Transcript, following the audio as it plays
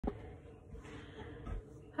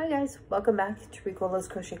Hi guys, welcome back to Ricola's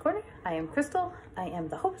Crochet Corner. I am Crystal. I am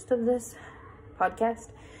the host of this podcast.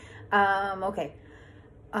 Okay,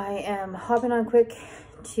 I am hopping on quick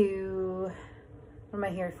to, what am I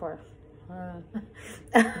here for?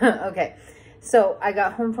 Okay, so I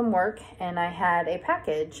got home from work and I had a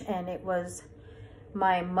package and it was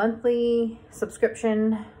my monthly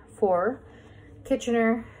subscription for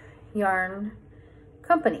Kitchener Yarn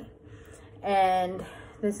Company. And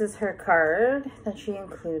this is her card that she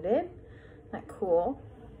included. Isn't that cool?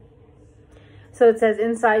 So it says,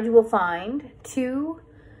 inside you will find 2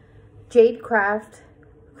 Jade Craft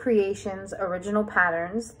Creations original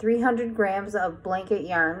patterns, 300 grams of blanket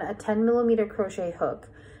yarn, a 10mm crochet hook,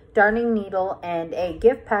 darning needle, and a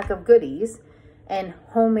gift pack of goodies, and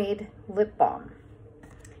homemade lip balm.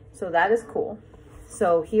 So that is cool.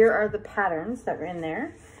 So here are the patterns that were in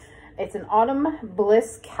there. It's an Autumn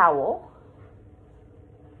Bliss cowl.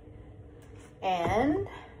 And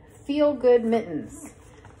Feel Good mittens.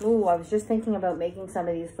 Ooh, I was just thinking about making some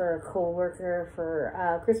of these for a co-worker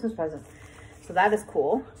for Christmas present. So that is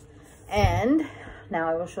cool. And now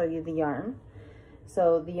I will show you the yarn.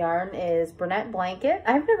 So the yarn is Brunette Blanket.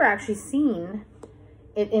 I've never actually seen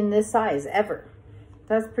it in this size ever.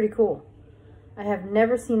 That's pretty cool. I have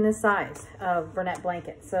never seen this size of Brunette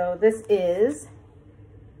Blanket. So this is,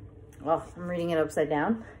 well, I'm reading it upside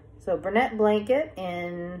down. So Brunette Blanket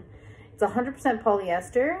in, it's 100%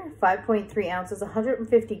 polyester, 5.3 ounces,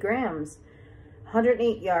 150 grams,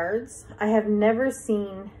 108 yards. I have never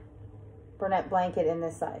seen Brunette Blanket in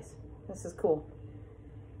this size. This is cool.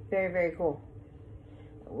 Very, very cool.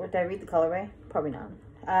 Did I read the colorway? Probably not.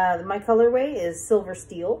 My colorway is Silver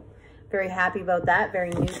Steel. Very happy about that.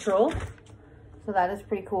 Very neutral. So that is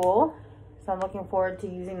pretty cool. So I'm looking forward to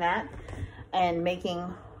using that and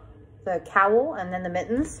making the cowl and then the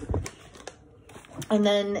mittens. And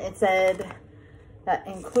then it said that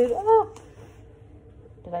include, oh,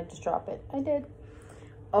 did I just drop it? I did.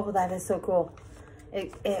 Oh, that is so cool.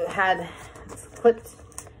 It had, it's clipped,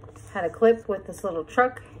 had a clip with this little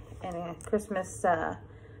truck and a Christmas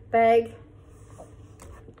bag. So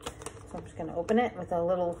I'm just gonna open it with a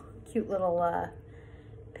little cute little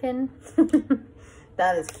pin.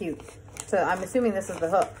 That is cute. So I'm assuming this is the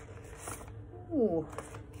hook. Ooh.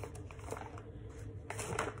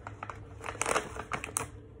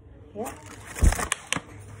 Yeah.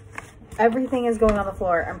 Everything is going on the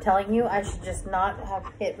floor. I'm telling you, I should just not have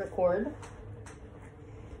hit record.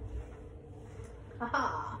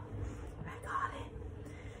 Haha. I got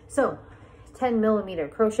it. So,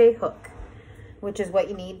 10mm crochet hook, which is what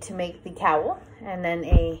you need to make the cowl, and then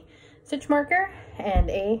a stitch marker and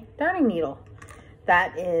a darning needle.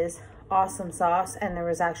 That is awesome sauce, and there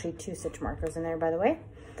was actually 2 stitch markers in there, by the way.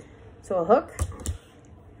 So a hook,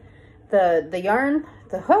 the yarn,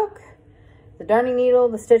 the hook, the darning needle,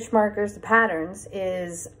 the stitch markers, the patterns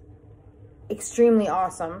is extremely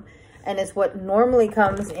awesome, and it's what normally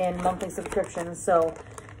comes in monthly subscriptions. So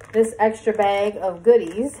this extra bag of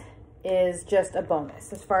goodies is just a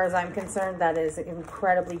bonus. As far as I'm concerned, that is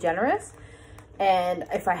incredibly generous. And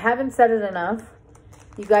if I haven't said it enough,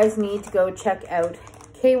 you guys need to go check out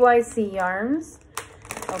KYC Yarns.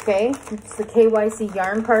 Okay, it's the KYC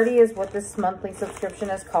Yarn Party is what this monthly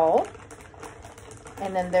subscription is called.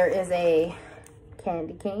 And then there is a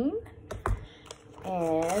candy cane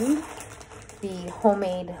and the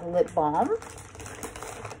homemade lip balm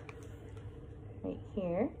right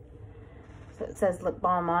here. So it says lip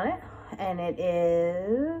balm on it, and it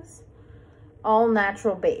is all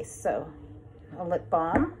natural base. So a lip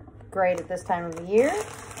balm, great at this time of the year.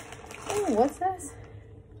 Oh, what's this?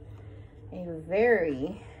 A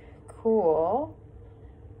very cool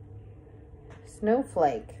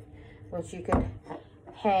snowflake, which you could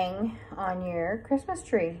hang on your Christmas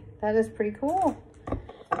tree. That is pretty cool.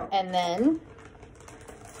 And then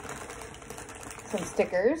some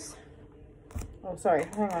stickers. Oh, sorry.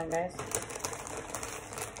 Hang on, guys.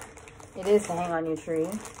 It is to hang on your tree.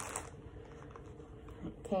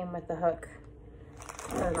 It came with the hook.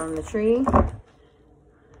 Put it on the tree.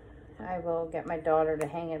 I will get my daughter to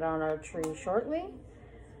hang it on our tree shortly.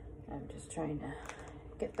 I'm just trying to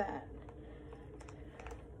get that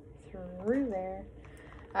through there.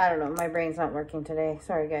 I don't know, my brain's not working today.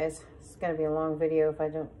 Sorry guys, it's gonna be a long video if I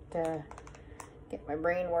don't get my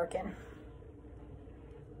brain working.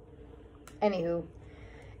 Anywho,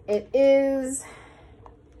 it is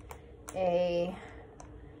a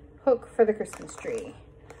hook for the Christmas tree.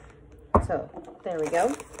 So there we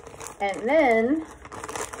go. And then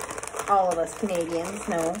all of us Canadians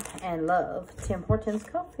know and love Tim Hortons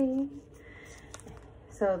coffee.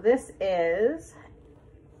 So this is,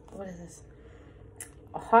 what is this?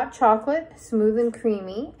 a hot chocolate, smooth and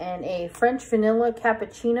creamy, and a French vanilla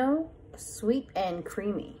cappuccino, sweet and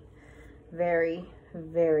creamy. Very,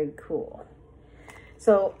 very cool.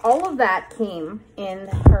 So all of that came in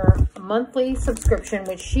her monthly subscription,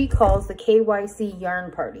 which she calls the KYC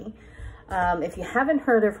Yarn Party. If you haven't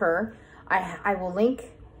heard of her, I will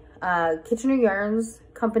link Kitchener Yarns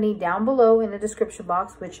company down below in the description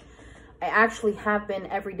box, which I actually have been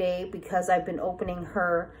every day because I've been opening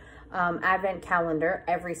her advent calendar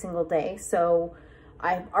every single day. So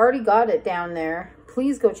I've already got it down there.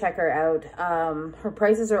 Please go check her out. Her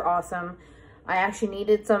prices are awesome. I actually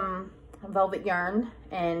needed some velvet yarn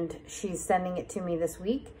and she's sending it to me this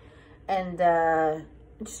week. And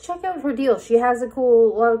just check out her deals. She has a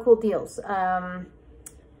lot of cool deals.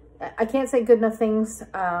 I can't say good enough things.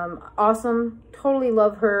 Awesome. Totally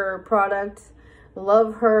love her product.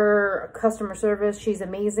 Love her customer service. She's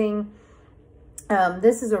amazing.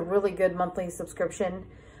 This is a really good monthly subscription.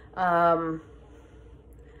 I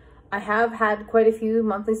have had quite a few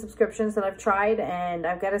monthly subscriptions that I've tried, and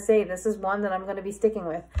I've got to say, this is one that I'm going to be sticking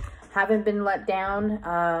with. Haven't been let down.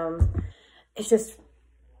 It's just,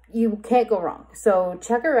 you can't go wrong. So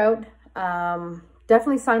check her out.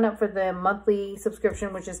 Definitely sign up for the monthly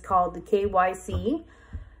subscription, which is called the KYC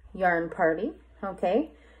Yarn Party.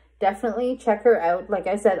 Okay. Definitely check her out. Like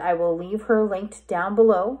I said, I will leave her linked down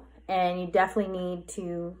below, and you definitely need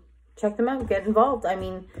to check them out, get involved. I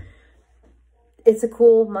mean, it's a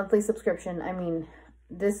cool monthly subscription. I mean,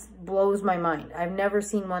 this blows my mind. I've never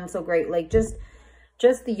seen one so great. Like just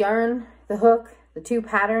the yarn, the hook, the 2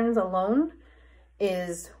 patterns alone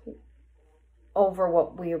is over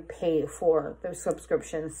what we pay for the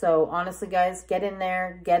subscription. So honestly, guys, get in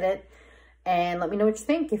there, get it, and let me know what you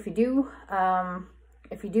think. If you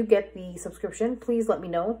do get the subscription, please let me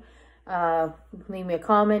know. Leave me a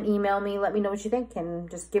comment, email me, let me know what you think, and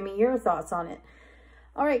just give me your thoughts on it.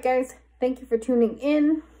 All right, guys, thank you for tuning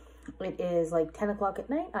in. It is like 10 o'clock at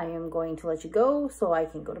night. I am going to let you go so I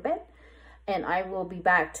can go to bed. And I will be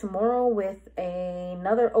back tomorrow with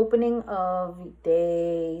another opening of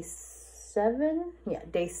day 7. Yeah,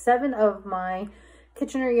 day 7 of my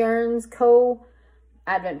Kitchener Yarns Co.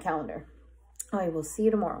 Advent Calendar. I will see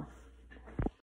you tomorrow.